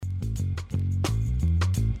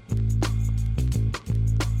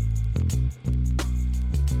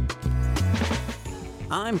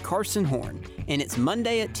I'm Carson Horn, and it's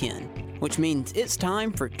Monday at 10, which means it's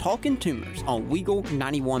time for Talkin' Tumors on Weagle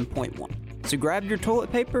 91.1. So grab your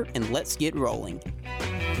toilet paper and let's get rolling.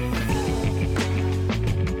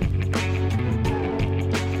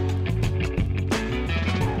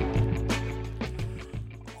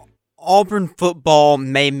 Auburn football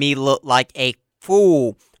made me look like a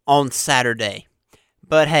fool on Saturday.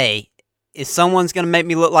 But hey, if someone's going to make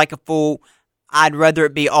me look like a fool, I'd rather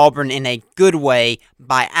it be Auburn in a good way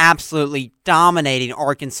by absolutely dominating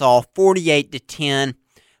Arkansas 48-10.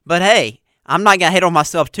 But hey, I'm not going to hate on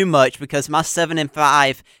myself too much because my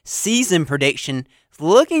 7-5 season prediction is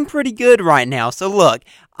looking pretty good right now. So look,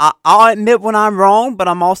 I'll admit when I'm wrong, but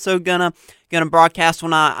I'm also gonna broadcast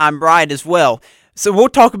when I'm right as well. So we'll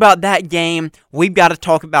talk about that game. We've got to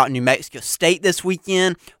talk about New Mexico State this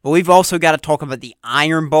weekend, but we've also got to talk about the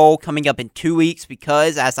Iron Bowl coming up in 2 weeks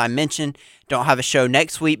because, as I mentioned, don't have a show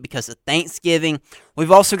next week because of Thanksgiving.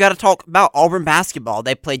 We've also got to talk about Auburn basketball.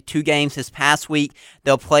 They played 2 games this past week.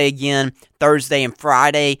 They'll play again Thursday and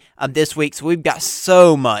Friday of this week, so we've got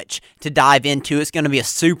so much to dive into. It's going to be a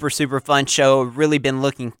super, super fun show. I've really been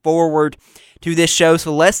looking forward to this show,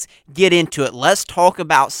 so let's get into it. Let's talk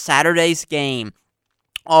about Saturday's game.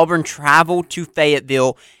 Auburn traveled to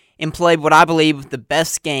Fayetteville and played what I believe was the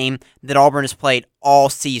best game that Auburn has played all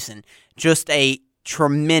season. Just a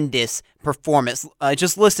tremendous performance.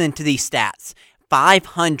 Just listen to these stats.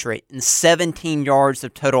 517 yards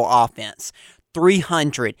of total offense.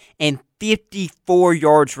 354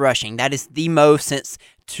 yards rushing. That is the most since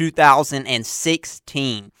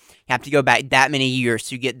 2016. You have to go back that many years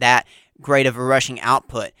to get that great of a rushing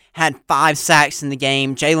output. Had 5 sacks in the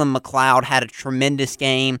game. Jalen McLeod had a tremendous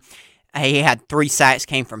game. He had 3 sacks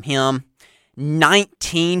came from him.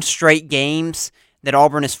 19 straight games that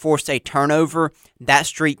Auburn has forced a turnover. That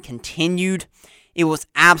streak continued. It was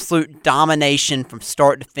absolute domination from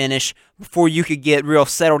start to finish. Before you could get real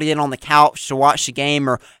settled in on the couch to watch the game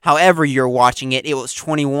or however you're watching it, it was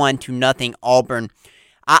 21-0 Auburn.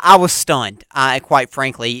 I was stunned, quite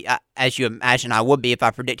frankly, as you imagine I would be if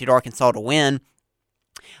I predicted Arkansas to win.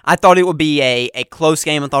 I thought it would be a close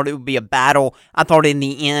game. I thought it would be a battle. I thought in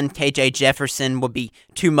the end, KJ Jefferson would be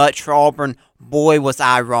too much for Auburn. Boy, was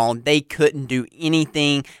I wrong. They couldn't do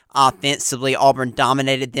anything offensively. Auburn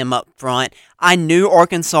dominated them up front. I knew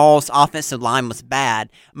Arkansas's offensive line was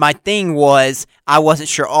bad. My thing was, I wasn't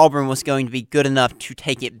sure Auburn was going to be good enough to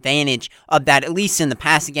take advantage of that, at least in the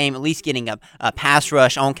passing game, at least getting a pass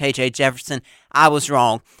rush on KJ Jefferson. I was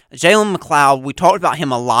wrong. Jalen McLeod, we talked about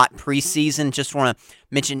him a lot preseason. Just want to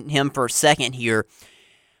mention him for a second here.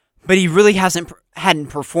 But he really hadn't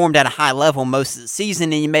performed at a high level most of the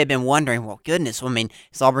season, and you may have been wondering, well, goodness,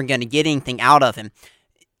 is Auburn going to get anything out of him?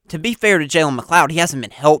 To be fair to Jalen McLeod, he hasn't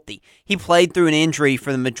been healthy. He played through an injury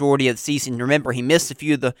for the majority of the season. Remember, he missed a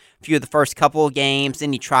few of the first couple of games,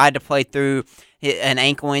 then he tried to play through an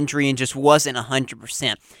ankle injury and just wasn't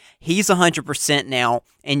 100%. He's 100% now,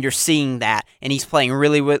 and you're seeing that, and he's playing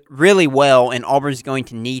really, really well, and Auburn's going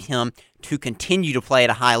to need him to continue to play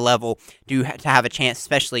at a high level to have a chance,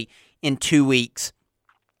 especially in 2 weeks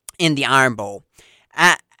in the Iron Bowl.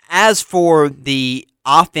 As for the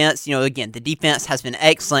offense, again, the defense has been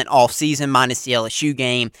excellent all season, minus the LSU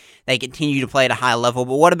game. They continue to play at a high level,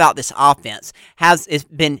 but what about this offense? It's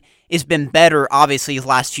been better, obviously, the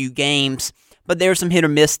last few games, but there are some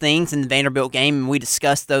hit-or-miss things in the Vanderbilt game, and we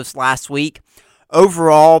discussed those last week.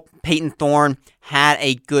 Overall, Peyton Thorne had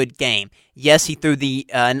a good game. Yes, he threw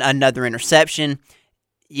another interception.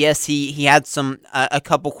 Yes, he had a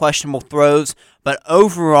couple questionable throws, but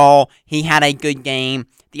overall, he had a good game.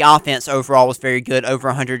 The offense overall was very good, over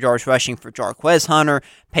 100 yards rushing for Jarquez Hunter.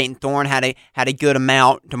 Peyton Thorne had a good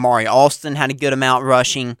amount. Damari Alston had a good amount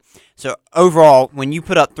rushing. So overall, when you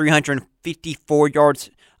put up 354 yards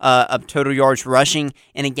of total yards rushing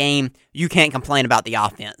in a game, you can't complain about the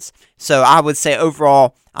offense. So I would say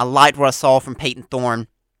overall, I liked what I saw from Peyton Thorne.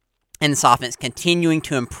 And this offense continuing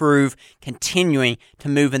to improve, continuing to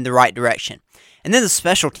move in the right direction. And then the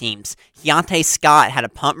special teams. Keontae Scott had a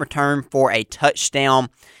punt return for a touchdown.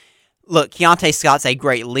 Look, Keontae Scott's a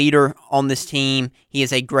great leader on this team. He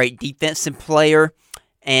is a great defensive player.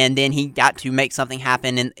 And then he got to make something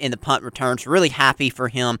happen in the punt returns. Really happy for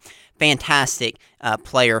him. Fantastic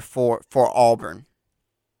player for Auburn.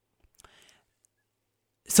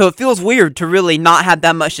 So it feels weird to really not have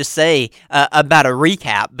that much to say about a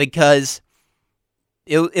recap because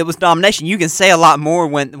it was domination. You can say a lot more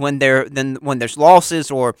when there's losses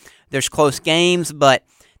or there's close games, but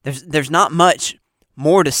there's not much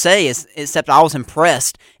more to say except I was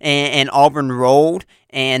impressed and Auburn rolled,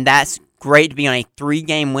 and that's great to be on a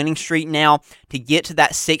 3-game winning streak now. To get to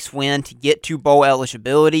that 6th win, to get to bowl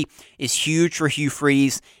eligibility is huge for Hugh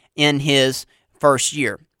Freeze in his first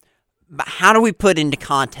year. But how do we put into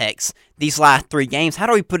context these last 3 games? How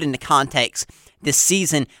do we put into context this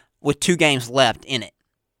season with 2 games left in it?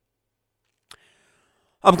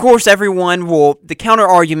 Of course, the counter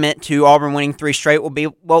argument to Auburn winning 3 straight will be,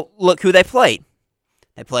 well, look who they played.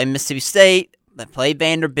 They played Mississippi State, they played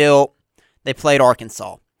Vanderbilt, they played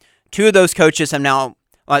Arkansas. 2 of those coaches have now,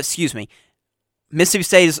 Mississippi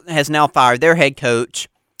State has now fired their head coach.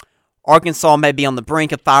 Arkansas may be on the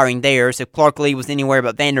brink of firing theirs. If Clark Lee was anywhere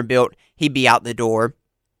but Vanderbilt, he'd be out the door.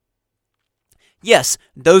 Yes,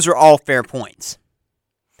 those are all fair points.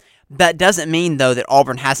 That doesn't mean, though, that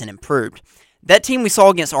Auburn hasn't improved. That team we saw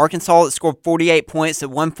against Arkansas that scored 48 points, that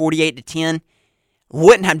won 48-10,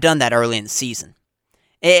 wouldn't have done that early in the season.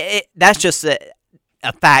 That's just a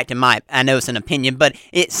fact I know it's an opinion, but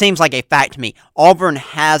it seems like a fact to me. Auburn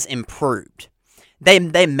has improved. They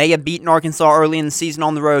may have beaten Arkansas early in the season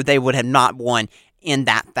on the road. They would have not won in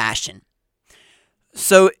that fashion.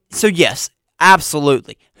 So yes,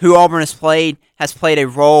 absolutely. Who Auburn has played a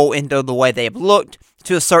role into the way they have looked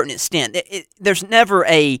to a certain extent. There's never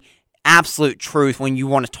a absolute truth when you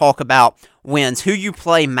want to talk about wins. Who you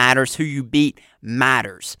play matters. Who you beat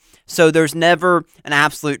matters. So there's never an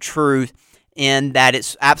absolute truth in that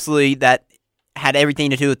it's absolutely that had everything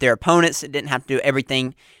to do with their opponents. It didn't have to do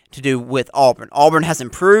everything to do with Auburn. Auburn has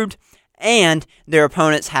improved, and their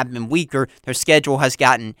opponents have been weaker. Their schedule has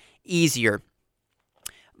gotten easier.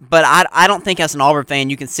 But I don't think as an Auburn fan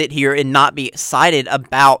you can sit here and not be excited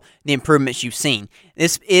about the improvements you've seen.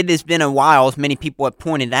 It has been a while, as many people have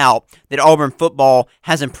pointed out, that Auburn football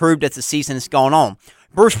has improved as the season has gone on.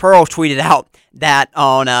 Bruce Pearl tweeted out that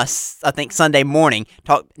on, I think, Sunday morning,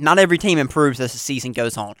 not every team improves as the season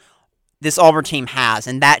goes on. This Auburn team has,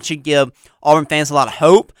 and that should give Auburn fans a lot of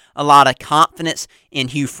hope, a lot of confidence in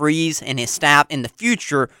Hugh Freeze and his staff in the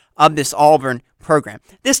future of this Auburn program.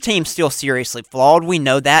 This team's still seriously flawed. We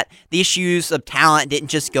know that. The issues of talent didn't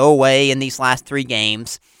just go away in these last 3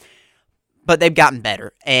 games, but they've gotten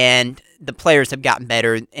better, and the players have gotten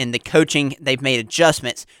better, and the coaching, they've made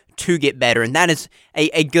adjustments to get better, and that is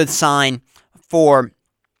a good sign for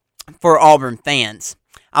Auburn fans.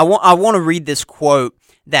 I want to read this quote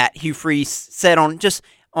that Hugh Freeze said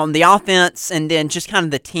on the offense and then just kind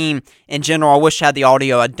of the team in general. I wish I had the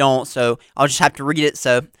audio. I don't, so I'll just have to read it.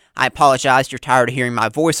 So I apologize. You're tired of hearing my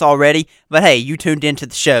voice already. But hey, you tuned into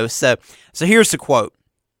the show. So here's the quote.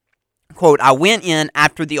 Quote, "I went in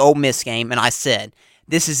after the Ole Miss game and I said,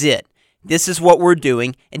 this is it. This is what we're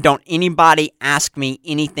doing, and don't anybody ask me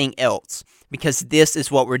anything else, because this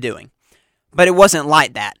is what we're doing." But it wasn't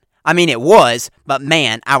like that. I mean, it was, but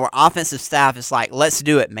man, our offensive staff is like, let's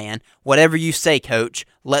do it, man. Whatever you say, coach,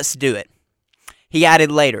 let's do it. He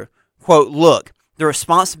added later, quote, "Look, the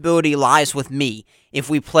responsibility lies with me if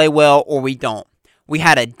we play well or we don't. We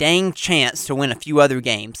had a dang chance to win a few other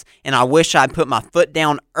games, and I wish I'd put my foot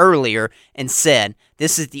down earlier and said,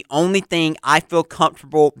 this is the only thing I feel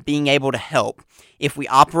comfortable being able to help. If we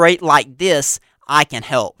operate like this, I can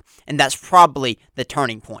help." And that's probably the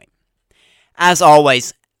turning point. As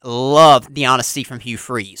always, love the honesty from Hugh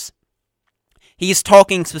Freeze. He's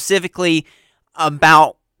talking specifically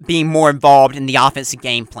about being more involved in the offensive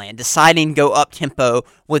game plan, deciding to go up-tempo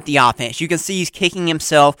with the offense. You can see he's kicking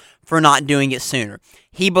himself for not doing it sooner.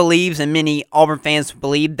 He believes, and many Auburn fans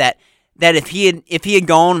believe, that if he had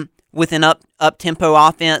gone with an up-tempo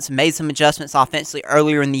offense, made some adjustments offensively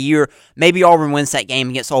earlier in the year, maybe Auburn wins that game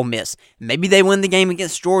against Ole Miss. Maybe they win the game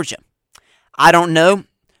against Georgia. I don't know.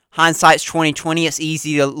 Hindsight's 20/20. It's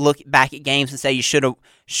easy to look back at games and say you should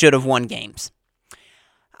have won games.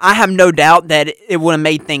 I have no doubt that it would have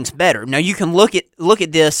made things better. Now you can look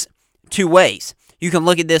at this 2 ways. You can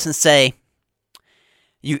look at this and say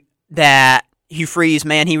that Hugh Freeze,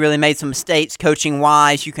 man, he really made some mistakes coaching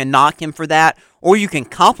wise. You can knock him for that, or you can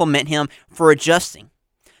compliment him for adjusting.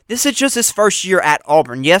 This is just his first year at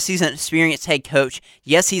Auburn. Yes, he's an experienced head coach.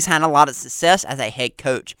 Yes, he's had a lot of success as a head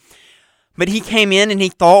coach. But he came in and he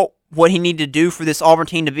thought what he needed to do for this Auburn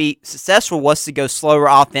team to be successful was to go slower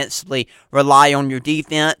offensively, rely on your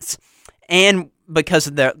defense, and because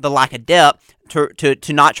of the lack of depth,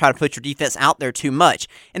 to not try to put your defense out there too much.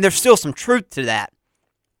 And there's still some truth to that.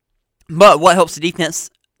 But what helps the defense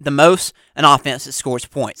the most? An offense that scores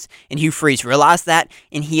points. And Hugh Freeze realized that,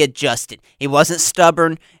 and he adjusted. He wasn't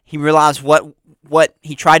stubborn. He realized what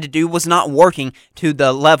he tried to do was not working to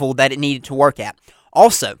the level that it needed to work at.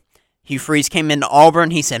 Also, Hugh Freeze came into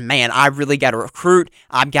Auburn. He said, man, I really got to recruit.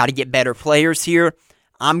 I've got to get better players here.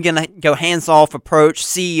 I'm going to go hands-off approach,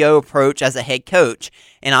 CEO approach as a head coach,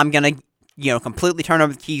 and I'm going to completely turn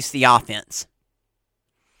over the keys to the offense.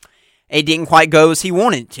 It didn't quite go as he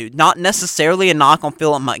wanted to. Not necessarily a knock on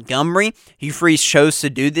Philip Montgomery. Hugh Freeze chose to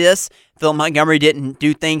do this. Philip Montgomery didn't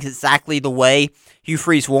do things exactly the way Hugh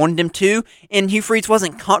Freeze wanted him to, and Hugh Freeze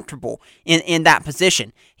wasn't comfortable in that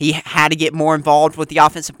position. He had to get more involved with the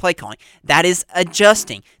offensive play calling. That is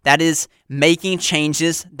adjusting. That is making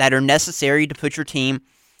changes that are necessary to put your team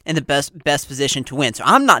in the best position to win. So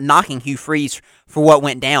I'm not knocking Hugh Freeze for what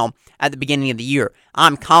went down at the beginning of the year.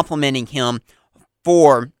 I'm complimenting him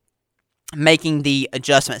for making the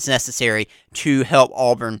adjustments necessary to help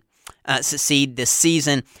Auburn succeed this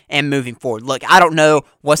season and moving forward. Look, I don't know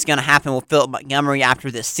what's going to happen with Philip Montgomery after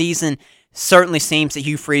this season. Certainly seems that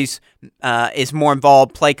Hugh Freeze is more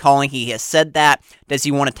involved play calling. He has said that. Does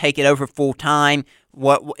he want to take it over full time?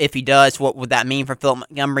 What if he does? What would that mean for Philip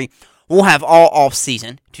Montgomery? We'll have all off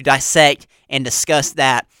season to dissect and discuss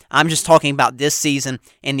that. I'm just talking about this season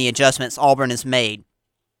and the adjustments Auburn has made.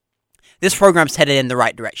 This program's headed in the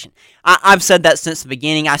right direction. I've said that since the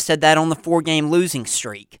beginning. I said that on the 4-game losing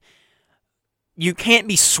streak. You can't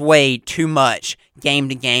be swayed too much game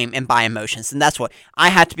to game and by emotions, and that's what I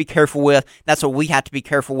have to be careful with. That's what we have to be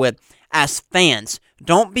careful with as fans.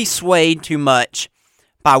 Don't be swayed too much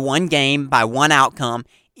by one game, by one outcome,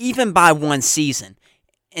 even by one season.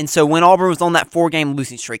 And so when Auburn was on that 4-game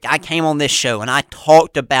losing streak, I came on this show and I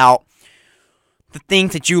talked about the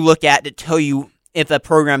things that you look at to tell you if a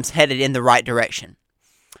program's headed in the right direction.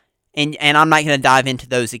 And I'm not going to dive into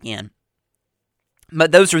those again.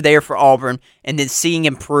 But those are there for Auburn, and then seeing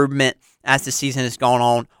improvement as the season has gone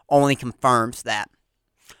on only confirms that.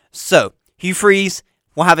 So, Hugh Freeze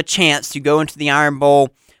will have a chance to go into the Iron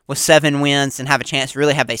Bowl with 7 wins and have a chance to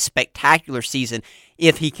really have a spectacular season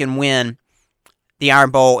if he can win the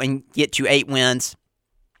Iron Bowl and get to 8 wins.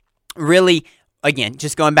 Really, again,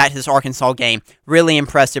 just going back to this Arkansas game, really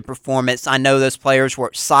impressive performance. I know those players were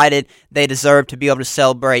excited. They deserve to be able to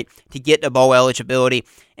celebrate, to get to bowl eligibility.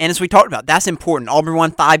 And as we talked about, that's important. Auburn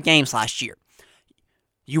won 5 games last year.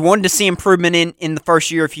 You wanted to see improvement in the first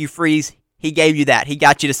year of Hugh Freeze. He gave you that. He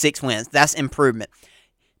got you to 6 wins. That's improvement.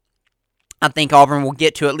 I think Auburn will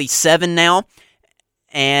get to at least 7 now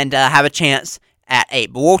and have a chance at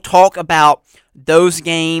 8. But we'll talk about those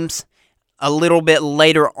games a little bit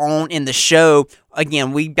later on in the show.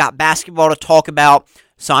 Again, we've got basketball to talk about,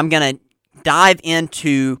 so I'm going to dive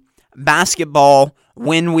into basketball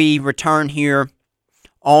when we return here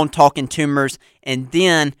on Talkin' Tumors, and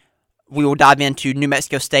then we will dive into New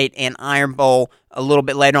Mexico State and Iron Bowl a little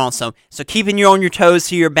bit later on. So keeping you on your toes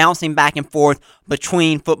here, bouncing back and forth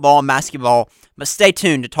between football and basketball, but stay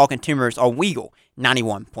tuned to Talkin' Tumors on Weagle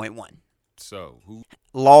 91.1. So, who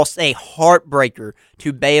lost a heartbreaker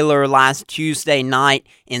to Baylor last Tuesday night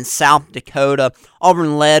in South Dakota.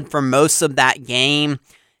 Auburn led for most of that game,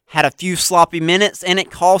 had a few sloppy minutes, and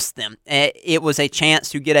it cost them. It was a chance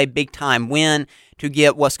to get a big-time win, to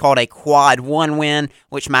get what's called a quad 1 win,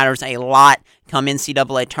 which matters a lot come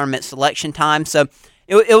NCAA tournament selection time. So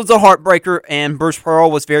it was a heartbreaker, and Bruce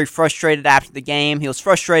Pearl was very frustrated after the game. He was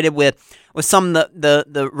frustrated with some of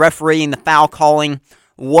the refereeing, the foul calling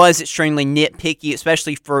was extremely nitpicky,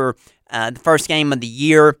 especially for the first game of the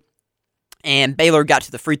year. And Baylor got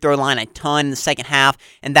to the free throw line a ton in the second half,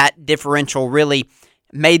 and that differential really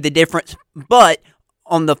made the difference. But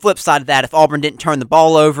on the flip side of that, if Auburn didn't turn the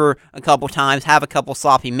ball over a couple times, have a couple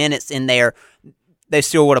sloppy minutes in there, they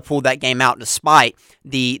still would have pulled that game out despite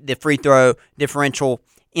the free throw differential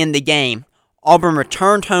in the game. Auburn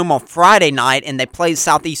returned home on Friday night, and they played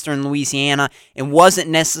Southeastern Louisiana. It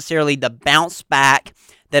wasn't necessarily the bounce back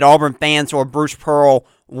that Auburn fans or Bruce Pearl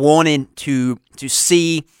wanted to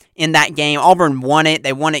see in that game. Auburn won it.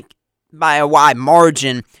 They won it by a wide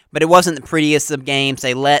margin, but it wasn't the prettiest of games.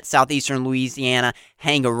 They let Southeastern Louisiana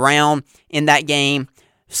hang around in that game.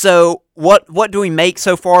 So what do we make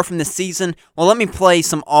so far from this season? Well, let me play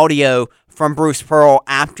some audio from Bruce Pearl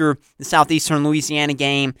after the Southeastern Louisiana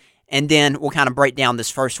game, and then we'll kind of break down this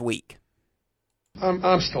first week.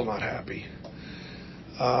 I'm still not happy.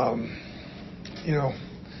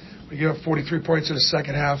 We gave up 43 points in the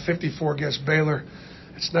second half, 54 against Baylor.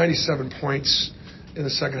 It's 97 points in the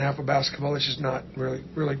second half of basketball. It's just not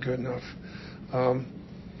really good enough.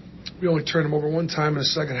 We only turned them over one time in the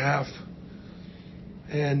second half.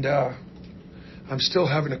 And I'm still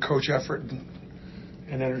having to coach effort and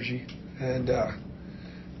energy. And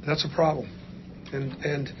that's a problem.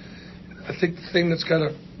 And I think the thing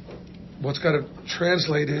what's got to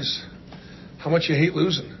translate is how much you hate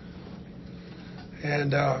losing.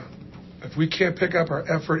 And if we can't pick up our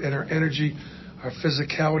effort and our energy, our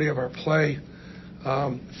physicality of our play,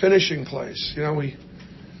 finishing plays, we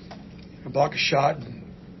block a shot and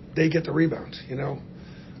they get the rebound,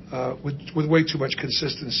 with way too much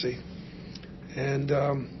consistency. And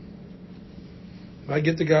I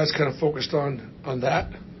get the guys kind of focused on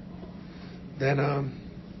that, then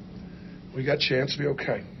we got a chance to be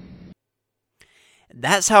okay.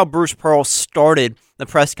 That's how Bruce Pearl started the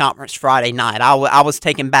press conference Friday night. I was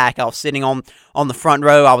taken back. I was sitting on the front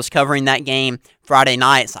row. I was covering that game Friday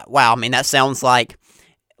night. It's like, wow, I mean, that sounds like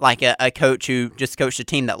a coach who just coached a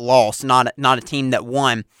team that lost, not a team that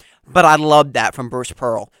won. But I loved that from Bruce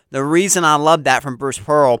Pearl. The reason I loved that from Bruce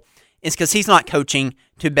Pearl is because he's not coaching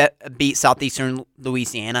to beat Southeastern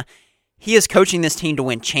Louisiana. He is coaching this team to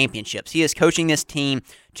win championships. He is coaching this team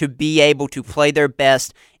to be able to play their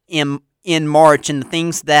best in March, and the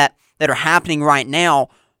things that are happening right now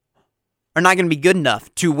are not going to be good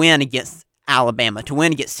enough to win against Alabama, to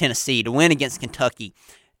win against Tennessee, to win against Kentucky,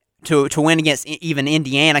 to win against even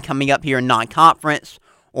Indiana coming up here in non-conference,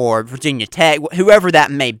 or Virginia Tech, whoever that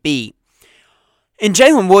may be. And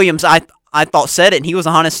Jalen Williams, I thought said it, and he was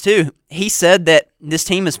honest too. He said that this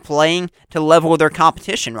team is playing to level with their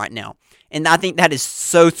competition right now. And I think that is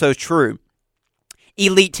so true.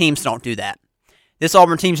 Elite teams don't do that. This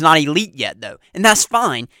Auburn team's not elite yet, though, and that's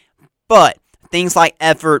fine. But things like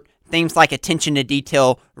effort, things like attention to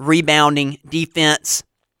detail, rebounding, defense,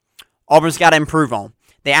 Auburn's got to improve on.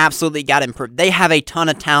 They absolutely got to improve. They have a ton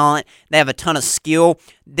of talent. They have a ton of skill.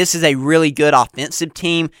 This is a really good offensive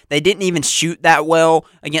team. They didn't even shoot that well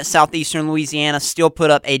against Southeastern Louisiana, still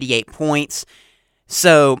put up 88 points.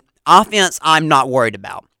 So offense, I'm not worried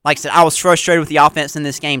about. Like I said, I was frustrated with the offense in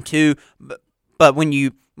this game too, but when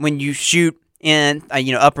you shoot in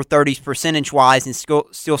upper 30s percentage-wise and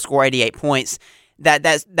still score 88 points,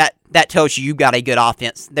 that tells you got a good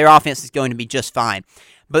offense. Their offense is going to be just fine.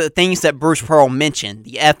 But the things that Bruce Pearl mentioned,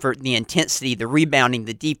 the effort, the intensity, the rebounding,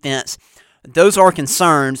 the defense, those are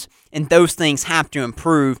concerns, and those things have to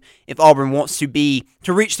improve if Auburn wants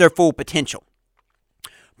to reach their full potential.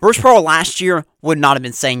 Bruce Pearl last year would not have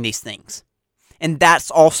been saying these things. And that's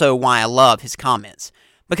also why I love his comments.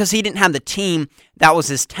 Because he didn't have the team that was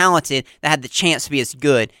as talented, that had the chance to be as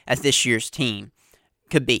good as this year's team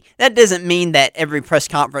could be. That doesn't mean that every press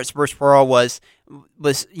conference Bruce Pearl was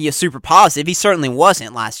super positive. He certainly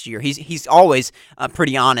wasn't last year. He's always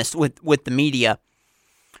pretty honest with the media.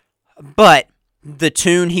 But the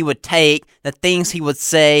tune he would take, the things he would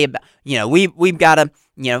say about, we've got to,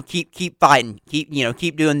 keep fighting,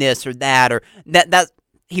 keep doing this or that, or that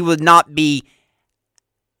he would not be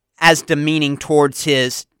as demeaning towards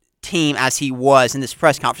his team as he was in this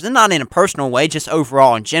press conference. And not in a personal way, just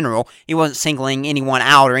overall in general. He wasn't singling anyone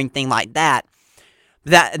out or anything like that.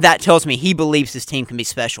 That tells me he believes his team can be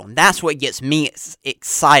special. And that's what gets me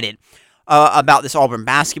excited about this Auburn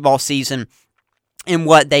basketball season and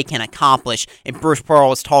what they can accomplish if Bruce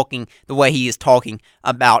Pearl is talking the way he is talking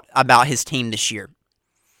about his team this year.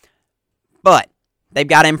 But they've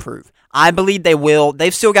got to improve. I believe they will.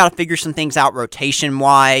 They've still got to figure some things out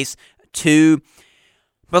rotation-wise, too.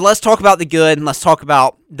 But let's talk about the good and let's talk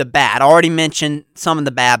about the bad. I already mentioned some of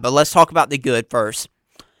the bad, but let's talk about the good first.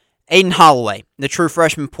 Aiden Holloway, the true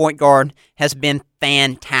freshman point guard, has been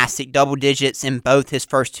fantastic. Double digits in both his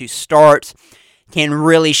first two starts. Can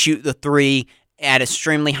really shoot the three at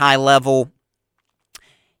extremely high level.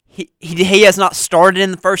 He has not started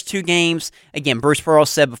in the first two games. Again, Bruce Pearl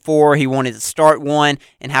said before he wanted to start one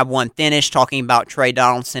and have one finish, talking about Trey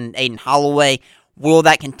Donaldson and Aiden Holloway. Will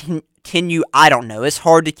that continue? I don't know. It's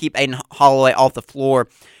hard to keep Aiden Holloway off the floor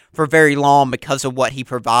for very long because of what he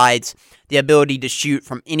provides. The ability to shoot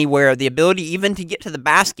from anywhere, the ability even to get to the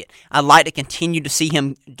basket. I'd like to continue to see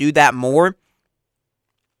him do that more,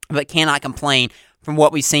 but cannot complain from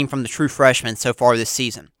what we've seen from the true freshman so far this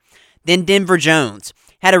season. Then Denver Jones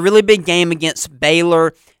had a really big game against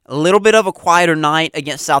Baylor, a little bit of a quieter night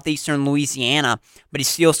against Southeastern Louisiana, but he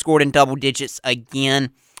still scored in double digits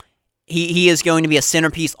again. He is going to be a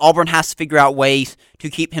centerpiece. Auburn has to figure out ways to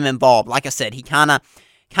keep him involved. Like I said, he kind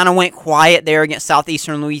of went quiet there against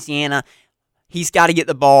Southeastern Louisiana. He's got to get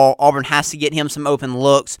the ball. Auburn has to get him some open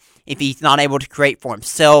looks if he's not able to create for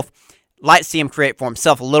himself. Like to see him create for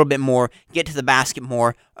himself a little bit more, get to the basket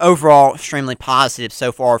more. Overall, extremely positive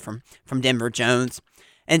so far from Denver Jones.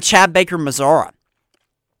 And Chad Baker-Mazara.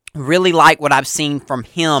 Really like what I've seen from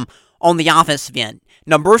him on the offensive end.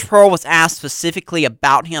 Now, Bruce Pearl was asked specifically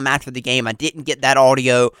about him after the game. I didn't get that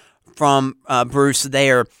audio from Bruce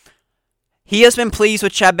there. He has been pleased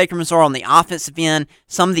with Chad Baker-Mazara on the offensive end,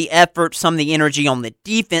 some of the effort, some of the energy on the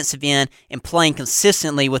defensive end, and playing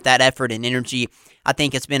consistently with that effort and energy. I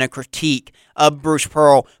think it's been a critique of Bruce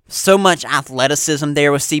Pearl. So much athleticism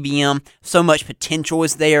there with CBM. So much potential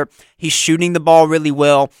is there. He's shooting the ball really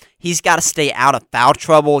well. He's got to stay out of foul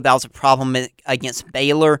trouble. That was a problem against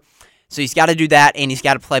Baylor. So he's got to do that, and he's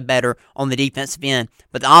got to play better on the defensive end.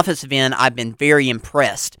 But the offensive end, I've been very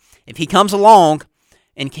impressed. If he comes along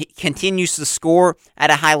and continues to score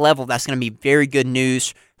at a high level, that's going to be very good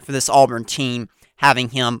news for this Auburn team, having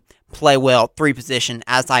him play well, three position,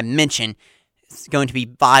 as I mentioned. It's going to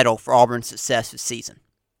be vital for Auburn's success this season.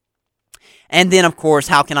 And then, of course,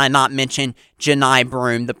 how can I not mention Johni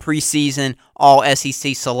Broome, the preseason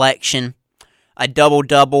All-SEC selection, a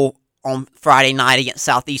double-double on Friday night against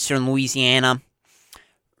Southeastern Louisiana.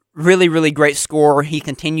 Really, really great scorer. He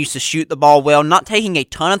continues to shoot the ball well, not taking a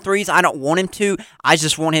ton of threes. I don't want him to. I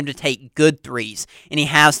just want him to take good threes, and he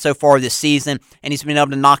has so far this season, and he's been able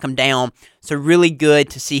to knock them down. So really good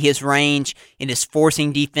to see his range. It is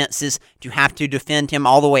forcing defenses to have to defend him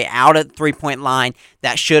all the way out at the three-point line.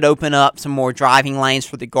 That should open up some more driving lanes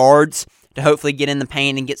for the guards to hopefully get in the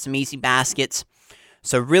paint and get some easy baskets.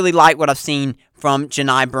 So really like what I've seen from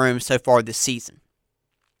Johni Broome so far this season.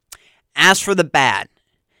 As for the bad,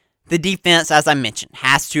 the defense, as I mentioned,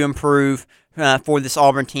 has to improve for this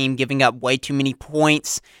Auburn team, giving up way too many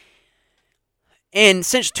points. And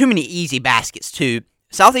since too many easy baskets, too.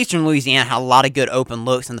 Southeastern Louisiana had a lot of good open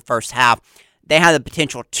looks in the first half. They had the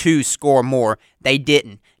potential to score more. They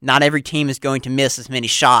didn't. Not every team is going to miss as many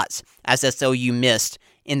shots as SLU missed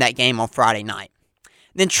in that game on Friday night.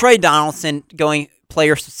 Then Trey Donaldson, going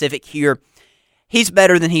player-specific here. He's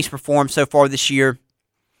better than he's performed so far this year.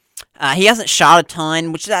 He hasn't shot a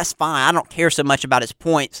ton, which that's fine. I don't care so much about his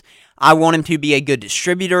points. I want him to be a good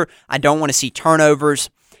distributor. I don't want to see turnovers.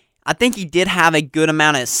 I think he did have a good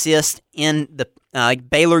amount of assists in the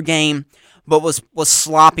Baylor game, but was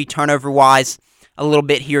sloppy turnover-wise a little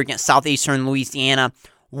bit here against Southeastern Louisiana.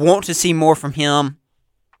 Want to see more from him.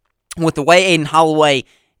 With the way Aiden Holloway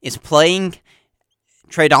is playing,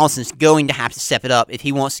 Trey Donaldson's going to have to step it up if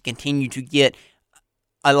he wants to continue to get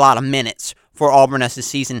a lot of minutes for Auburn as the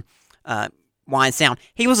season winds down.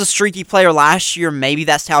 He was a streaky player last year. Maybe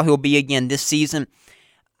that's how he'll be again this season.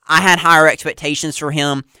 I had higher expectations for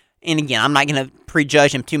him. And again, I'm not going to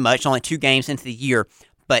prejudge him too much. Only 2 games into the year.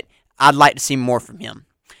 But I'd like to see more from him.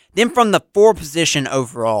 Then from the 4 position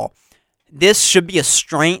overall, this should be a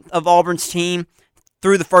strength of Auburn's team.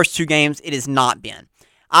 Through the first 2 games, it has not been.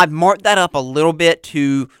 I've marked that up a little bit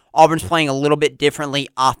to Auburn's playing a little bit differently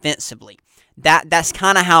offensively. That's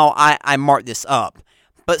kind of how I mark this up.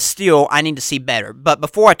 But still, I need to see better. But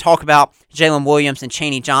before I talk about Jalen Williams and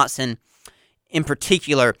Chaney Johnson in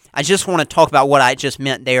particular, I just want to talk about what I just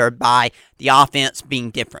meant there by the offense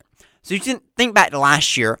being different. So you can think back to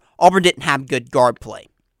last year, Auburn didn't have good guard play.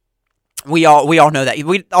 We all know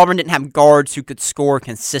that. Auburn didn't have guards who could score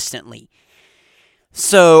consistently.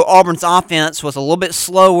 So Auburn's offense was a little bit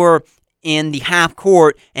slower in the half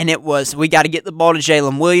court, and it was, we got to get the ball to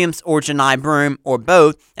Jalen Williams or Johni Broome or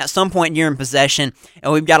both at some point during possession,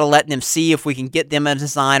 and we've got to let them see if we can get them a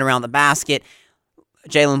design around the basket.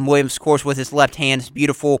 Jalen Williams, of course, with his left hand is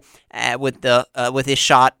beautiful with his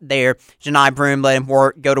shot there. Johni Broome let him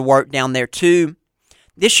go to work down there too.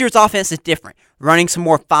 This year's offense is different. Running some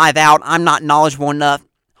more 5 out. I'm not knowledgeable enough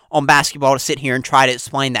on basketball to sit here and try to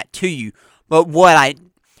explain that to you. But what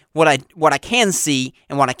I can see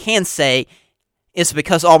and what I can say is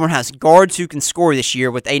because Auburn has guards who can score this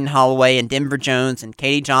year with Aiden Holloway and Denver Jones and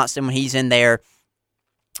Katie Johnston when he's in there.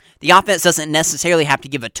 The offense doesn't necessarily have to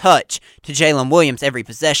give a touch to Jalen Williams every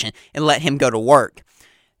possession and let him go to work.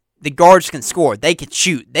 The guards can score. They can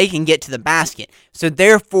shoot. They can get to the basket. So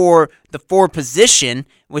therefore, the 4 position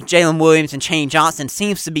with Jalen Williams and Chaney Johnson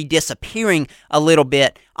seems to be disappearing a little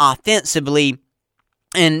bit offensively,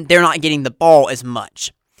 and they're not getting the ball as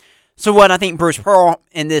much. So what I think Bruce Pearl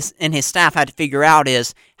and his staff had to figure out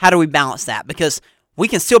is, how do we balance that? Because we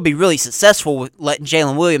can still be really successful with letting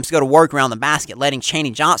Jalen Williams go to work around the basket, letting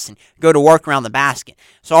Chaney Johnson go to work around the basket.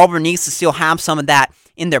 So Auburn needs to still have some of that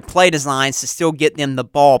in their play designs to still get them the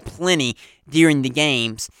ball plenty during the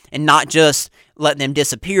games and not just let them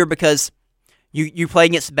disappear, because you play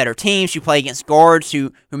against better teams, you play against guards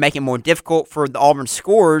who make it more difficult for the Auburn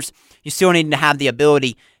scorers. You still need to have the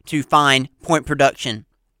ability to find point production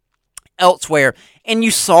elsewhere. And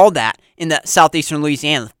you saw that in the Southeastern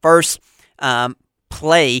Louisiana. The first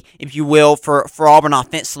play, if you will, for Auburn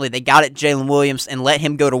offensively, they got at Jalen Williams and let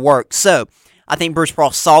him go to work. So I think Bruce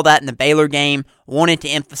Pearl saw that in the Baylor game, wanted to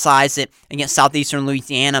emphasize it against Southeastern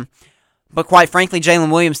Louisiana. But quite frankly,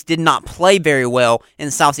 Jalen Williams did not play very well in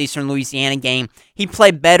the Southeastern Louisiana game. He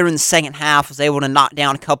played better in the second half, was able to knock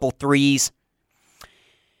down a couple threes.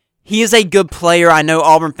 He is a good player. I know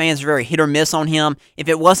Auburn fans are very hit or miss on him. If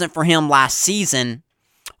it wasn't for him last season,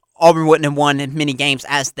 Auburn wouldn't have won as many games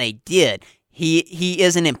as they did. He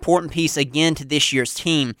is an important piece again to this year's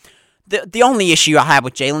team. The only issue I have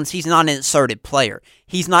with Jalen is he's not an inserted player.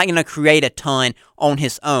 He's not going to create a ton on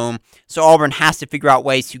his own, so Auburn has to figure out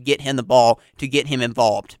ways to get him the ball, to get him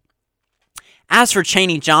involved. As for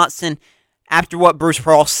Chaney Johnson, after what Bruce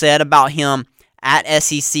Pearl said about him at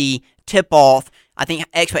SEC tip-off, I think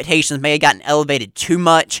expectations may have gotten elevated too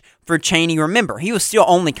much for Chaney. Remember, he was still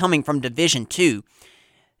only coming from Division II.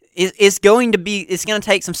 It's going to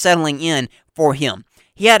take some settling in for him.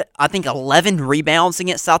 He had, I think, 11 rebounds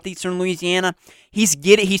against Southeastern Louisiana. He's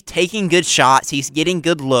taking good shots. He's getting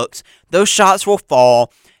good looks. Those shots will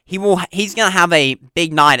fall. He's going to have a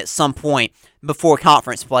big night at some point before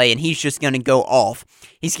conference play, and he's just going to go off.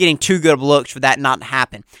 He's getting too good of looks for that not to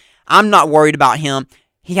happen. I'm not worried about him.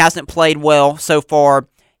 He hasn't played well so far.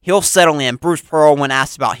 He'll settle in. Bruce Pearl, when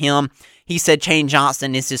asked about him, he said Chaney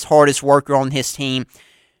Johnson is his hardest worker on his team.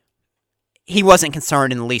 He wasn't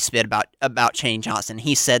concerned in the least bit about Chaney Johnson.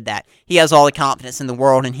 He said that. He has all the confidence in the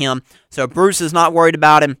world in him. So Bruce is not worried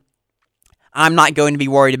about him. I'm not going to be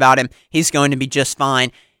worried about him. He's going to be just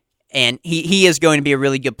fine. And he is going to be a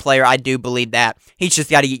really good player. I do believe that. He's just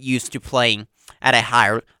got to get used to playing at a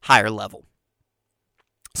higher level.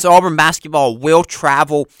 So Auburn basketball will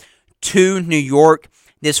travel to New York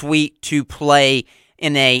this week to play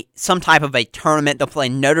in some type of a tournament. They'll play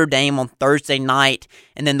Notre Dame on Thursday night,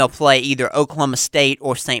 and then they'll play either Oklahoma State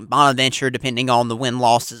or St. Bonaventure, depending on the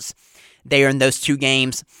win-losses there in those two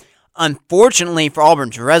games. Unfortunately for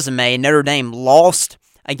Auburn's resume, Notre Dame lost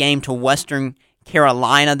a game to Western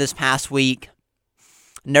Carolina this past week.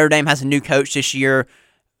 Notre Dame has a new coach this year.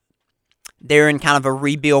 They're in kind of a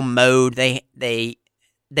rebuild mode. They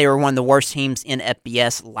were one of the worst teams in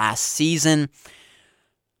FBS last season.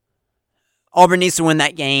 Auburn needs to win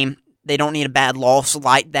that game. They don't need a bad loss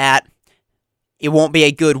like that. It won't be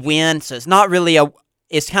a good win, so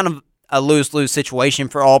it's kind of a lose-lose situation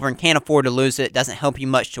for Auburn. Can't afford to lose it. It doesn't help you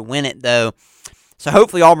much to win it, though. So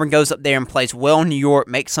hopefully Auburn goes up there and plays well in New York,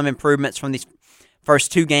 makes some improvements from these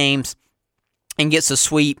first two games, and gets a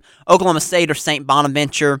sweep. Oklahoma State or St.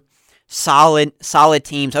 Bonaventure, solid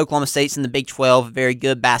teams. Oklahoma State's in the Big 12, a very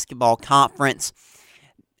good basketball conference.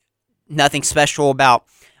 Nothing special about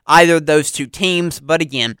either of those two teams, but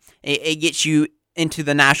again, it gets you into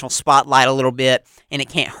the national spotlight a little bit, and it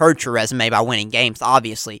can't hurt your resume by winning games,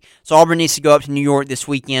 obviously. So Auburn needs to go up to New York this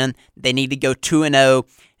weekend. They need to go 2-0,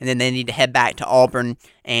 and then they need to head back to Auburn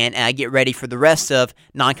and get ready for the rest of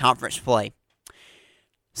non-conference play.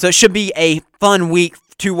 So it should be a fun week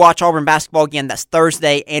to watch Auburn basketball. Again, that's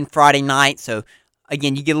Thursday and Friday night. So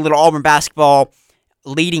again, you get a little Auburn basketball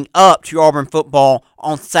leading up to Auburn football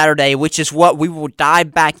on Saturday, which is what we will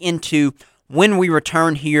dive back into when we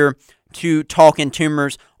return here to Talkin'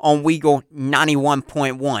 Tumors on Weagle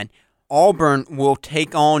 91.1. Auburn will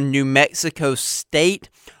take on New Mexico State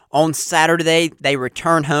on Saturday. They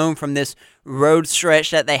return home from this road stretch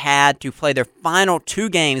that they had to play their final two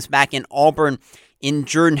games back in Auburn in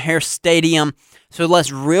Jordan-Hare Stadium. So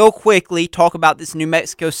let's real quickly talk about this New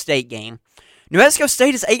Mexico State game. New Mexico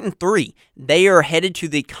State is 8-3. They are headed to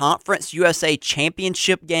the Conference USA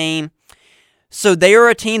Championship game. So they are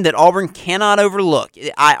a team that Auburn cannot overlook.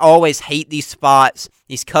 I always hate these spots,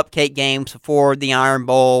 these cupcake games before the Iron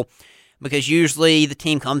Bowl, because usually the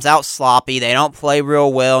team comes out sloppy. They don't play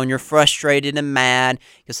real well, and you're frustrated and mad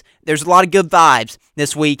because there's a lot of good vibes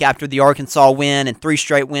this week after the Arkansas win and 3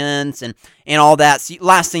 straight wins and all that. So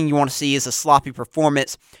last thing you want to see is a sloppy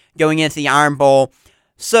performance going into the Iron Bowl.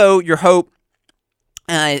 So your hope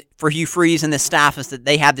for Hugh Freeze and the staff is that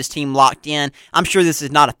they have this team locked in. I'm sure this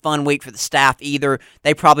is not a fun week for the staff either.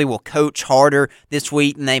 They probably will coach harder this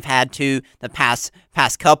week than they've had to the past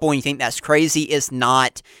couple, and you think that's crazy. It's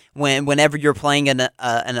not. Whenever you're playing an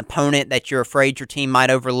opponent that you're afraid your team might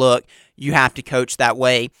overlook, you have to coach that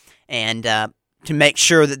way and to make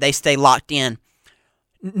sure that they stay locked in.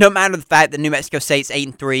 No matter the fact that New Mexico State's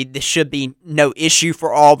 8-3, this should be no issue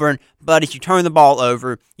for Auburn, but if you turn the ball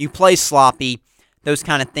over, you play sloppy, those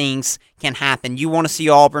kind of things can happen. You want to see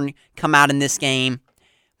Auburn come out in this game,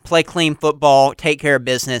 play clean football, take care of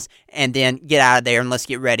business, and then get out of there and let's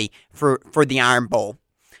get ready for the Iron Bowl.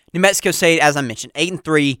 New Mexico State, as I mentioned,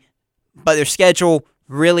 8-3, but their schedule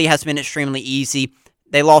really has been extremely easy.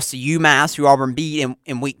 They lost to UMass, who Auburn beat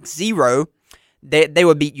in week 0. They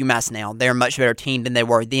would beat UMass now. They're a much better team than they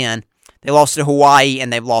were then. They lost to Hawaii,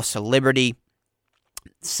 and they've lost to Liberty.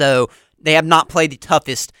 So They have not played the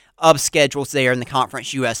toughest of schedules there in the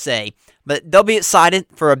Conference USA. But they'll be excited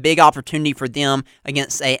for a big opportunity for them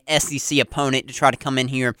against a SEC opponent to try to come in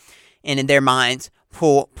here and, in their minds,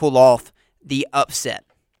 pull off the upset.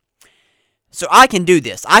 So I can do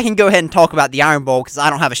this. I can go ahead and talk about the Iron Bowl because I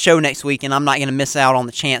don't have a show next week, and I'm not going to miss out on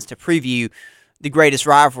the chance to preview the greatest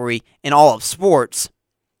rivalry in all of sports.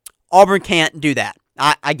 Auburn can't do that.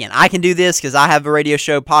 I can do this because I have a radio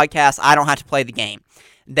show podcast. I don't have to play the game.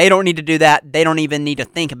 They don't need to do that. They don't even need to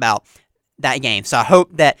think about that game. So I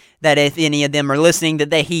hope that if any of them are listening, that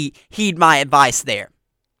they heed my advice there.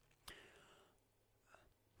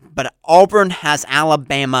 But Auburn has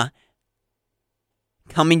Alabama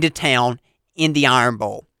coming to town in the Iron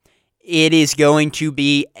Bowl. It is going to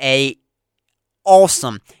be a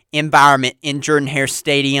awesome environment in Jordan-Hare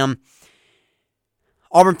Stadium.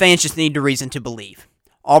 Auburn fans just need a reason to believe.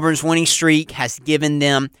 Auburn's winning streak has given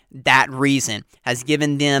them that reason, has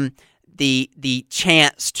given them the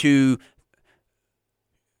chance to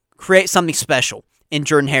create something special in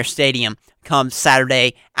Jordan-Hare Stadium come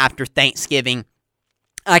Saturday after Thanksgiving.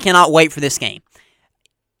 I cannot wait for this game.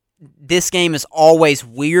 This game is always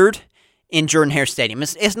weird in Jordan-Hare Stadium.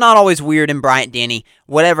 It's not always weird in Bryant-Denny.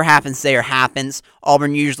 Whatever happens there happens.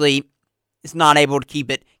 Auburn usually is not able to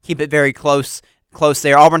keep it very close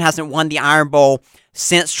there. Auburn hasn't won the Iron Bowl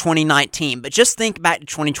since 2019. But just think back to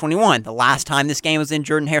 2021, the last time this game was in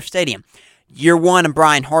Jordan-Hare Stadium. Year one of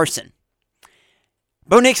Brian Harsin.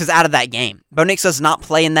 Bo Nix is out of that game. Bo Nix does not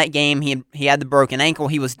play in that game. He had the broken ankle.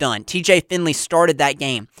 He was done. TJ Finley started that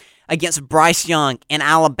game against Bryce Young in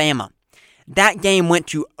Alabama. That game went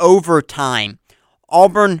to overtime.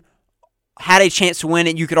 Auburn had a chance to win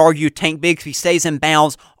it. You could argue Tank Bigsby stays in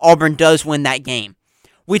bounds. Auburn does win that game.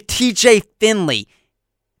 With TJ Finley,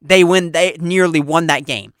 they nearly won that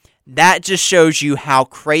game. That just shows you how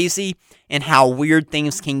crazy and how weird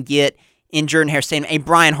things can get in Jordan-Hare Stadium, a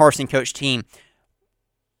Brian Harsin coach team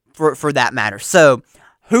for that matter. So,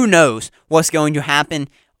 who knows what's going to happen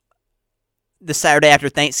the Saturday after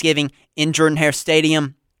Thanksgiving in Jordan-Hare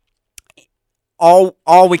Stadium. All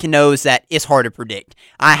we can know is that it's hard to predict.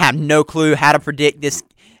 I have no clue how to predict this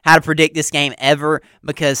game ever,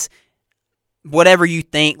 because whatever you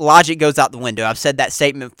think, logic goes out the window. I've said that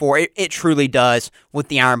statement before. It truly does with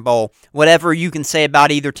the Iron Bowl. Whatever you can say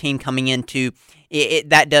about either team coming into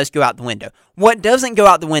that does go out the window. What doesn't go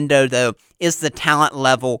out the window, though, is the talent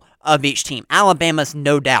level of each team. Alabama's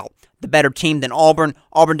no doubt the better team than Auburn.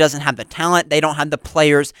 Auburn doesn't have the talent. They don't have the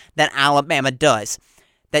players that Alabama does.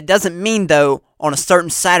 That doesn't mean, though, on a certain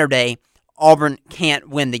Saturday, Auburn can't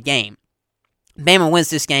win the game. Bama wins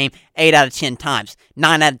this game 8 out of 10 times,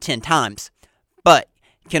 9 out of 10 times. But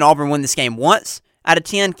can Auburn win this game once out of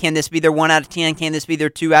 10? Can this be their 1 out of 10? Can this be their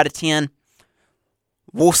 2 out of 10?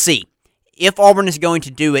 We'll see. If Auburn is going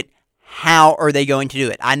to do it, how are they going to do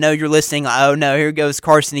it? I know you're listening. Oh no, here goes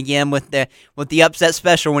Carson again with the upset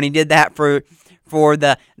special when he did that for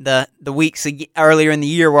the weeks earlier in the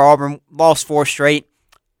year where Auburn lost 4 straight.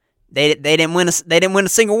 They didn't win a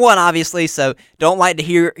single one, obviously. So don't like to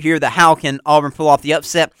hear the how can Auburn pull off the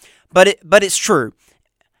upset, but it's true.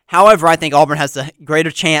 However, I think Auburn has a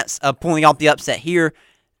greater chance of pulling off the upset here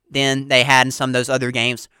than they had in some of those other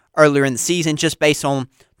games earlier in the season, just based on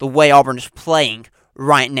the way Auburn is playing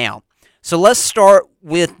right now. So let's start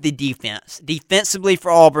with the defense. Defensively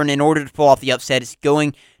for Auburn, in order to pull off the upset, it's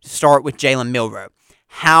going to start with Jalen Milroe.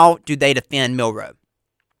 How do they defend Milroe?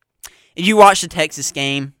 If you watched the Texas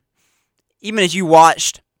game, even as you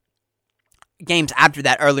watched games after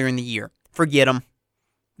that earlier in the year, forget them.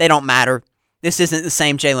 They don't matter. This isn't the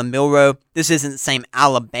same Jalen Milroe. This isn't the same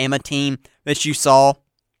Alabama team that you saw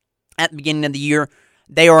at the beginning of the year.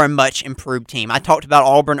 They are a much improved team. I talked about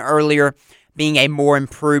Auburn earlier being a more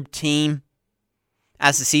improved team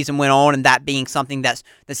as the season went on, and that being something that's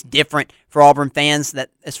different for Auburn fans, that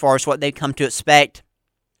as far as what they've come to expect.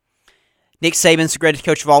 Nick Saban's the greatest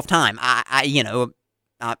coach of all time. I'm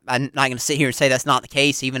not going to sit here and say that's not the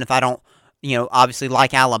case, even if I don't, obviously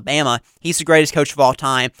like Alabama. He's the greatest coach of all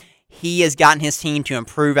time. He has gotten his team to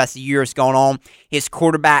improve as the year has gone on. His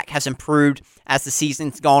quarterback has improved as the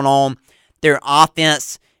season's gone on. Their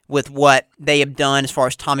offense, with what they have done as far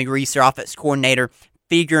as Tommy Reese, their offense coordinator,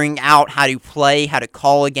 figuring out how to play, how to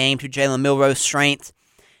call a game to Jalen Milroe's strengths,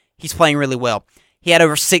 he's playing really well. He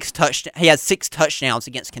had 6 touchdowns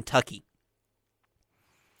against Kentucky.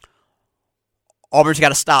 Auburn's got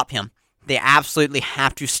to stop him. They absolutely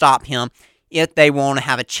have to stop him if they want to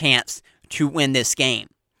have a chance to win this game.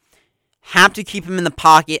 Have to keep him in the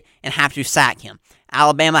pocket and have to sack him.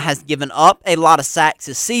 Alabama has given up a lot of sacks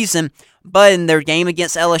this season, But in their game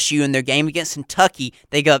against LSU and their game against Kentucky,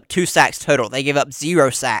 they gave up 2 sacks total. They gave up 0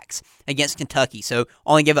 sacks against Kentucky, so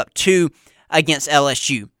only gave up 2 against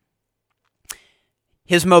LSU.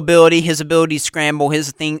 His mobility, his ability to scramble,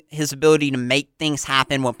 his ability to make things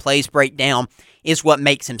happen when plays break down is what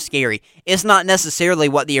makes him scary. It's not necessarily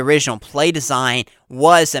what the original play design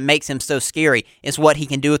was that makes him so scary. It's what he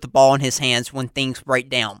can do with the ball in his hands when things break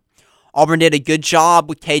down. Auburn did a good job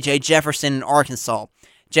with KJ Jefferson in Arkansas.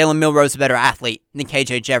 Jalen Milroe is a better athlete than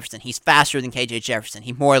KJ Jefferson. He's faster than KJ Jefferson.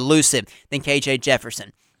 He's more elusive than KJ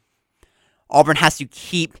Jefferson. Auburn has to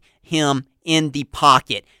keep him in the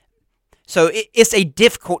pocket. So it's a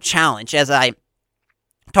difficult challenge, as I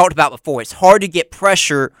talked about before. It's hard to get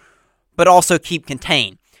pressure, but also keep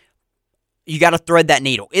contained. You got to thread that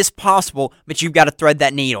needle. It's possible, but you've got to thread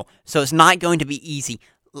that needle. So it's not going to be easy.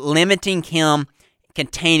 Limiting him,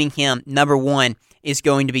 containing him, number 1, is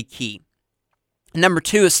going to be key. Number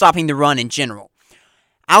 2 is stopping the run in general.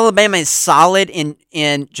 Alabama is solid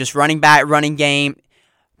in just running back, running game,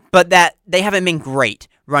 but that they haven't been great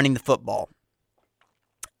running the football.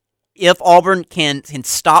 If Auburn can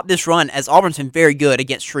stop this run, as Auburn's been very good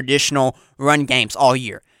against traditional run games all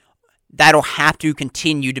year, that'll have to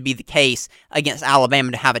continue to be the case against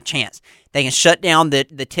Alabama to have a chance. They can shut down the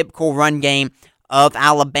typical run game of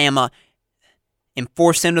Alabama and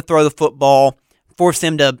force them to throw the football, force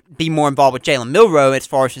them to be more involved with Jalen Milroe as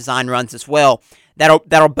far as design runs as well.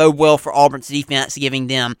 That'll bode well for Auburn's defense, giving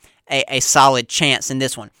them a solid chance in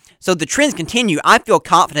this one. So the trends continue. I feel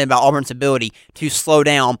confident about Auburn's ability to slow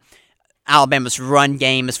down Alabama's run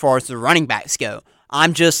game as far as the running backs go.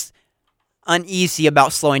 I'm just uneasy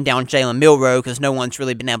about slowing down Jalen Milroe because no one's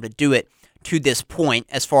really been able to do it to this point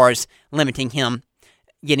as far as limiting him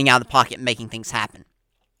getting out of the pocket and making things happen.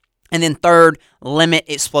 And then third, limit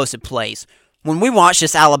explosive plays. When we watched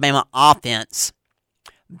this Alabama offense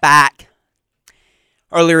back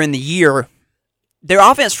earlier in the year, their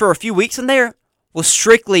offense for a few weeks in there was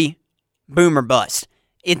strictly boom or bust.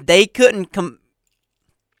 If they couldn't complete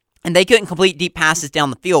deep passes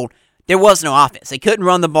down the field, there was no offense. They couldn't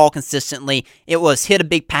run the ball consistently. It was hit a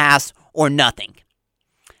big pass or nothing.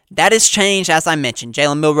 That has changed, as I mentioned.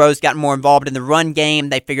 Jalen Milroe's gotten more involved in the run game.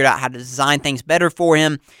 They figured out how to design things better for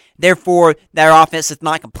him. Therefore, their offense is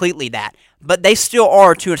not completely that. But they still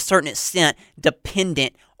are, to a certain extent,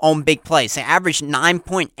 dependent on big plays. They average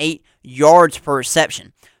 9.8 yards per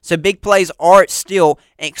reception. So big plays are still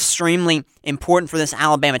extremely important for this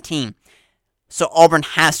Alabama team. So Auburn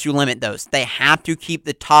has to limit those. They have to keep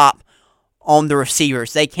the top on the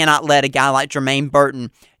receivers. They cannot let a guy like Jermaine Burton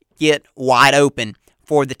get wide open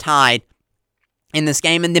for the Tide in this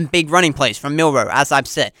game. And then big running plays from Milroe, as I've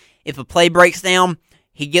said. If a play breaks down,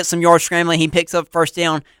 he gets some yards scrambling, he picks up first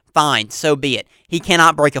down, fine, so be it. He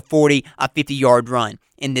cannot break a 40, a 50-yard run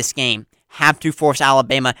in this game. Have to force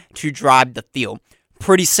Alabama to drive the field.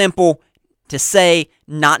 Pretty simple to say,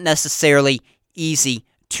 not necessarily easy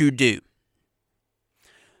to do.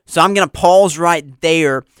 So I'm going to pause right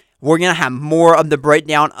there. We're going to have more of the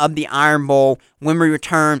breakdown of the Iron Bowl when we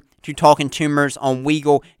return to Talking Tumors on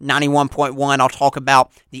Weagle 91.1. I'll talk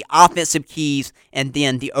about the offensive keys and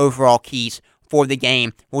then the overall keys for the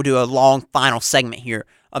game. We'll do a long final segment here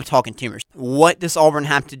of Talking Tumors. What does Auburn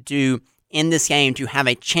have to do in this game to have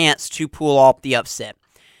a chance to pull off the upset?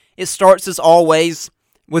 It starts, as always,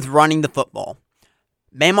 with running the football.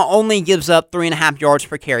 Bama only gives up 3.5 yards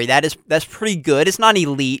per carry. That's pretty good. It's not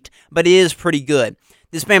elite, but it is pretty good.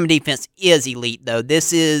 This Bama defense is elite, though.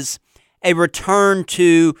 This is a return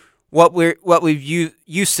to what we've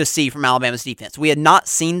used to see from Alabama's defense. We had not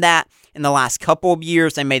seen that in the last couple of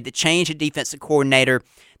years. They made the change at defensive coordinator.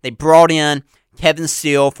 They brought in Kevin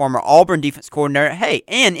Steele, former Auburn defense coordinator,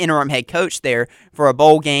 and interim head coach there for a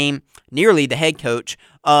bowl game, nearly the head coach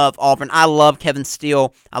of Auburn. I love Kevin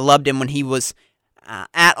Steele. I loved him when he was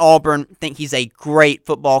at Auburn. I think he's a great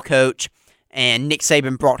football coach, and Nick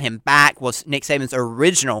Saban brought him back, was Nick Saban's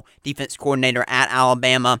original defense coordinator at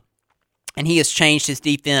Alabama, and he has changed his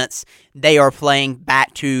defense. They are playing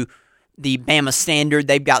back to the Bama standard.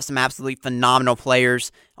 They've got some absolutely phenomenal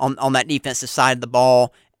players on that defensive side of the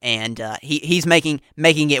ball, and he's making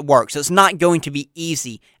it work. So it's not going to be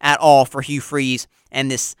easy at all for Hugh Freeze and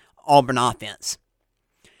this Auburn offense.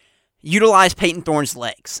 Utilize Peyton Thorne's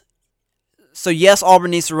legs. So yes,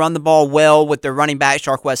 Auburn needs to run the ball well with their running back.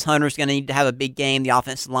 Sharquez Hunter is going to need to have a big game. The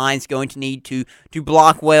offensive line is going to need to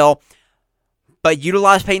block well. But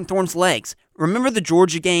utilize Peyton Thorne's legs. Remember the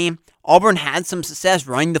Georgia game? Auburn had some success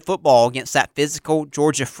running the football against that physical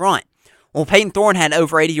Georgia front. Well, Peyton Thorne had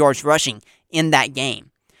over 80 yards rushing in that game.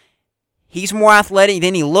 He's more athletic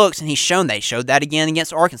than he looks, and he's shown that. He showed that again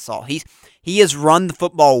against Arkansas. He has run the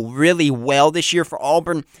football really well this year for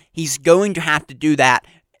Auburn. He's going to have to do that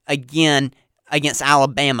again against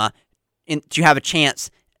Alabama to have a chance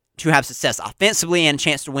to have success offensively and a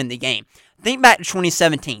chance to win the game. Think back to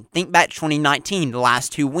 2017. Think back to 2019, the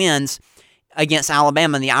last 2 wins against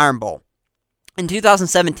Alabama in the Iron Bowl. In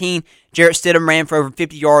 2017, Jarrett Stidham ran for over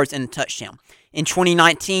 50 yards and a touchdown. In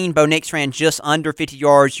 2019, Bo Nix ran just under 50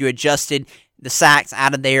 yards. You adjusted the sacks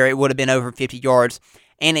out of there, it would have been over 50 yards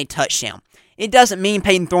and a touchdown. It doesn't mean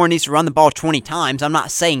Peyton Thorne needs to run the ball 20 times. I'm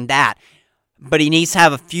not saying that. But he needs to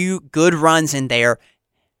have a few good runs in there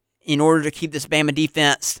in order to keep this Bama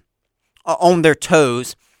defense on their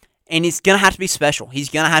toes. And he's going to have to be special. He's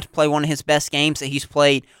going to have to play one of his best games that he's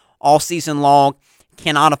played all season long.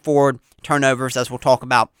 Cannot afford turnovers, as we'll talk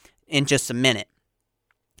about in just a minute.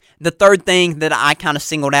 The third thing that I kind of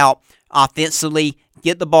singled out offensively,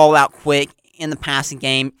 get the ball out quick in the passing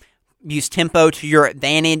game. Use tempo to your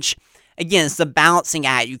advantage. Again, it's the balancing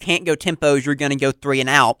act. You can't go tempos. You're going to go 3 and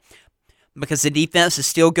out because the defense is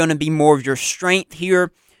still going to be more of your strength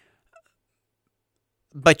here.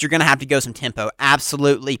 But you're going to have to go some tempo.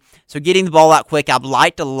 Absolutely. So getting the ball out quick. I've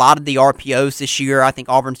liked a lot of the RPOs this year. I think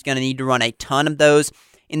Auburn's going to need to run a ton of those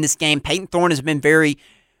in this game. Peyton Thorne has been very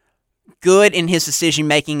good in his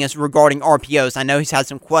decision-making as regarding RPOs. I know he's had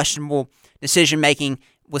some questionable decision-making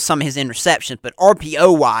with some of his interceptions, but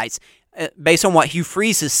RPO-wise, based on what Hugh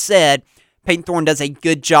Freeze has said, Peyton Thorne does a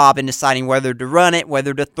good job in deciding whether to run it,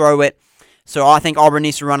 whether to throw it. So I think Auburn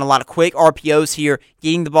needs to run a lot of quick RPOs here,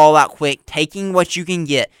 getting the ball out quick, taking what you can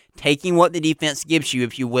get, taking what the defense gives you,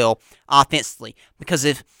 if you will, offensively. Because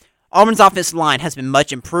if Auburn's offensive line has been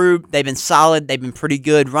much improved, they've been solid, they've been pretty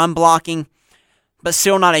good run blocking, but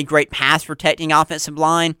still not a great pass protecting offensive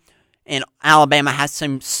line. And Alabama has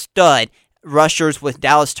some stud rushers with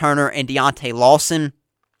Dallas Turner and Deontay Lawson.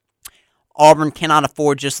 Auburn cannot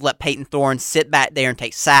afford just to let Peyton Thorne sit back there and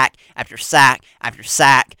take sack after sack after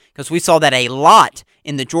sack, because we saw that a lot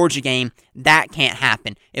in the Georgia game. That can't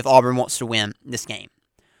happen if Auburn wants to win this game.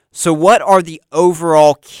 So what are the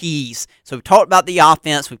overall keys? So we've talked about the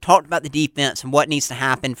offense, we've talked about the defense, and what needs to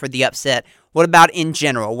happen for the upset. What about in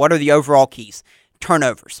general? What are the overall keys?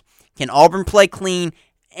 Turnovers. Can Auburn play clean,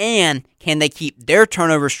 and can they keep their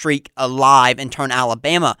turnover streak alive and turn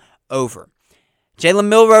Alabama over? Jalen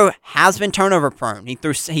Milroe has been turnover prone.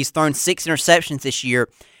 He's thrown 6 interceptions this year.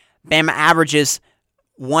 Bama averages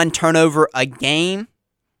 1 turnover a game.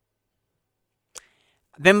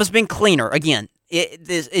 Bama's been cleaner. Again,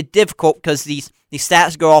 it's difficult because these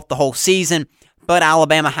stats go off the whole season, but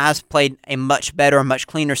Alabama has played a much better, much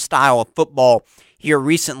cleaner style of football here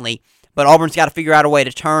recently. But Auburn's got to figure out a way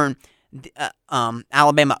to turn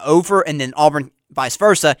Alabama over, and then Auburn, vice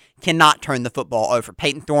versa, cannot turn the football over.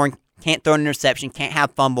 Peyton Thorne can't throw an interception, can't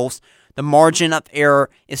have fumbles. The margin of error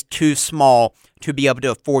is too small to be able to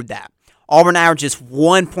afford that. Auburn averages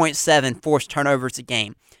 1.7 forced turnovers a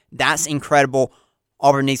game. That's incredible.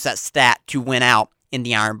 Auburn needs that stat to win out in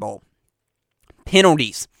the Iron Bowl.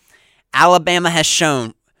 Penalties. Alabama has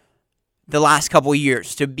shown the last couple of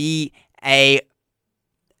years to be a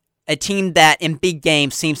team that in big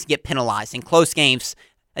games seems to get penalized. In close games,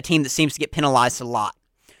 a team that seems to get penalized a lot.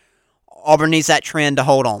 Auburn needs that trend to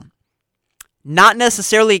hold on. Not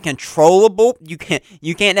necessarily controllable. You can't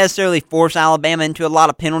necessarily force Alabama into a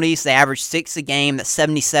lot of penalties. They average 6 a game. That's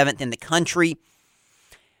 77th in the country.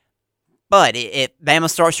 But if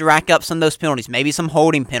Bama starts to rack up some of those penalties, maybe some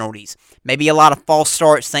holding penalties, maybe a lot of false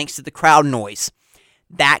starts thanks to the crowd noise,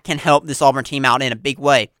 that can help this Auburn team out in a big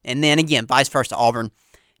way. And then again, vice versa, Auburn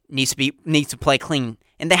needs to play clean.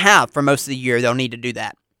 And they have for most of the year. They'll need to do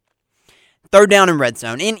that. Third down and red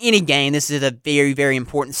zone. In any game, this is a very, very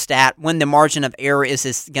important stat. When the margin of error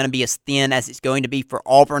is going to be as thin as it's going to be for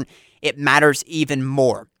Auburn, it matters even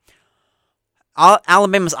more.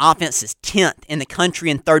 Alabama's offense is 10th in the country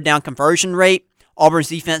in third down conversion rate. Auburn's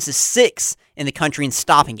defense is 6th in the country in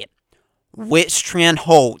stopping it. Which trend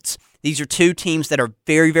holds? These are two teams that are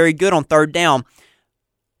very, very good on third down.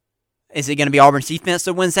 Is it going to be Auburn's defense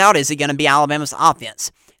that wins out? Is it going to be Alabama's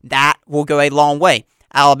offense? That will go a long way.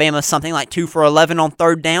 Alabama something like 2 for 11 on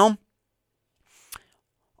third down.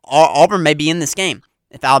 Auburn may be in this game.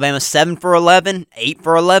 If Alabama's 7 for 11, 8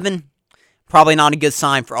 for 11, probably not a good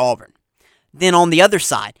sign for Auburn. Then on the other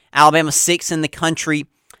side, Alabama 6th in the country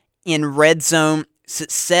in red zone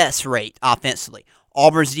success rate offensively.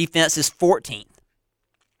 Auburn's defense is 14th.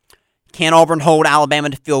 Can Auburn hold Alabama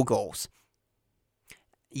to field goals?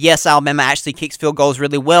 Yes, Alabama actually kicks field goals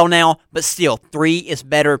really well now, but still, 3 is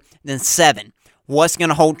better than 7. What's going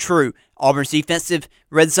to hold true? Auburn's defensive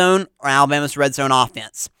red zone or Alabama's red zone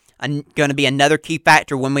offense? Going to be another key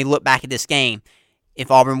factor when we look back at this game.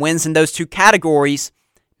 If Auburn wins in those two categories,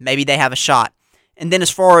 maybe they have a shot. And then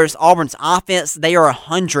as far as Auburn's offense, they are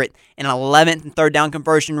 111th in third down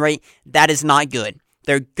conversion rate. That is not good.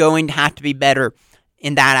 They're going to have to be better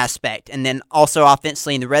in that aspect. And then also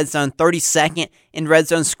offensively in the red zone, 32nd in red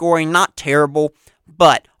zone scoring, not terrible,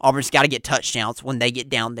 but Auburn's got to get touchdowns when they get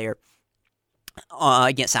down there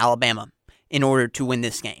against Alabama in order to win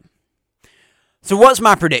this game. So what's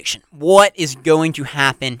my prediction? What is going to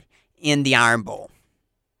happen in the Iron Bowl?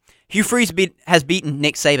 Hugh Freeze has beaten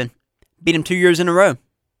Nick Saban. Beat him 2 years in a row.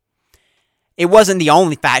 It wasn't the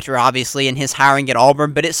only factor, obviously, in his hiring at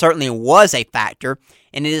Auburn, but it certainly was a factor,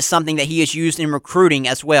 and it is something that he has used in recruiting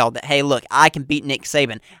as well, that, hey, look, I can beat Nick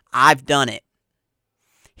Saban. I've done it.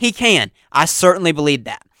 He can. I certainly believe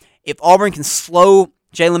that. If Auburn can slow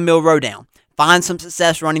Jalen Milroe down, find some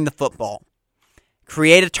success running the football,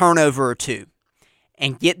 create a turnover or two,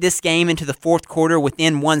 and get this game into the fourth quarter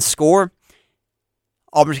within one score,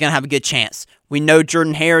 Auburn's going to have a good chance. We know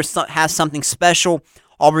Jordan Hare has something special.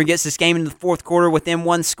 Auburn gets this game into the fourth quarter within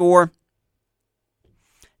one score.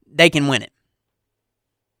 They can win it.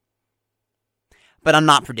 But I'm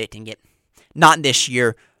not predicting it. Not this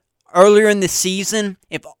year. Earlier in the season,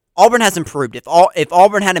 if Auburn has improved, if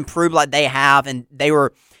Auburn had improved like they have, and they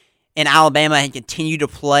were in Alabama and continued to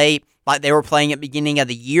play like they were playing at the beginning of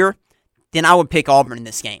the year, then I would pick Auburn in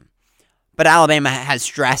this game. But Alabama has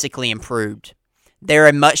drastically improved. They're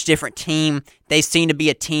a much different team. They seem to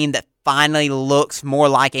be a team that finally looks more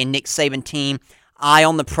like a Nick Saban team. Eye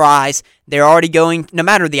on the prize. They're already going, no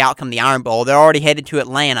matter the outcome of the Iron Bowl, they're already headed to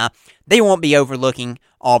Atlanta. They won't be overlooking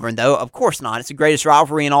Auburn, though. Of course not. It's the greatest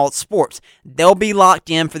rivalry in all sports. They'll be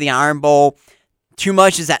locked in for the Iron Bowl. Too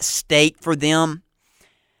much is at stake for them.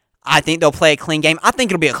 I think they'll play a clean game. I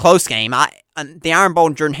think it'll be a close game. The Iron Bowl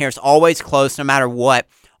and Jordan Hare is always close no matter what.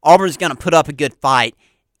 Auburn's going to put up a good fight.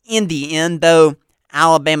 In the end, though,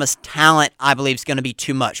 Alabama's talent, I believe, is going to be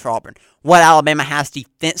too much for Auburn. What Alabama has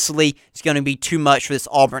defensively is going to be too much for this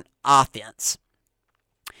Auburn offense.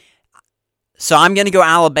 So I'm going to go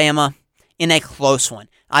Alabama in a close one.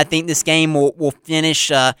 I think this game will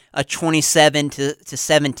finish a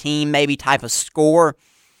 27-17 maybe type of score.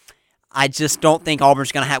 I just don't think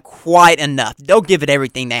Auburn's going to have quite enough. They'll give it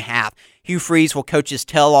everything they have. Hugh Freeze will coach his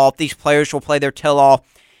tail off. These players will play their tail off.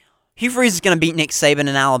 Hugh Freeze is going to beat Nick Saban in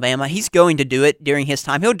Alabama. He's going to do it during his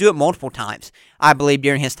time. He'll do it multiple times, I believe,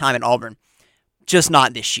 during his time at Auburn. Just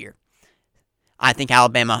not this year. I think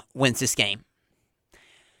Alabama wins this game.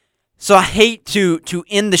 So I hate to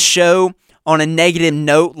end the show on a negative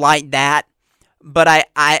note like that, but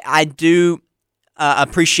I do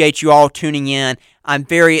appreciate you all tuning in. I'm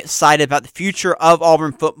very excited about the future of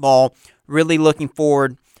Auburn football. Really looking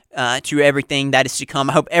forward to everything that is to come.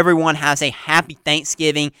 I hope everyone has a happy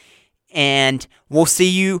Thanksgiving. And we'll see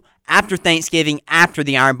you after Thanksgiving, after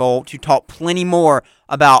the Iron Bowl, to talk plenty more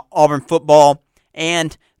about Auburn football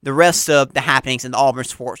and the rest of the happenings in the Auburn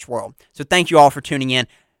sports world. So thank you all for tuning in.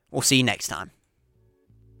 We'll see you next time.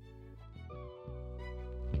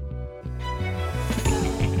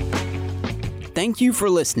 Thank you for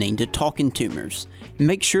listening to Talkin' Tumors.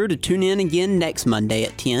 Make sure to tune in again next Monday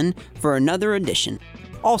at 10 for another edition.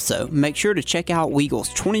 Also, make sure to check out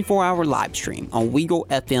Weagle's 24-hour live stream on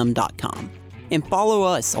WeagleFM.com. And follow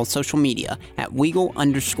us on social media at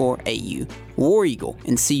Weagle_AU. War Eagle,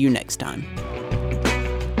 and see you next time.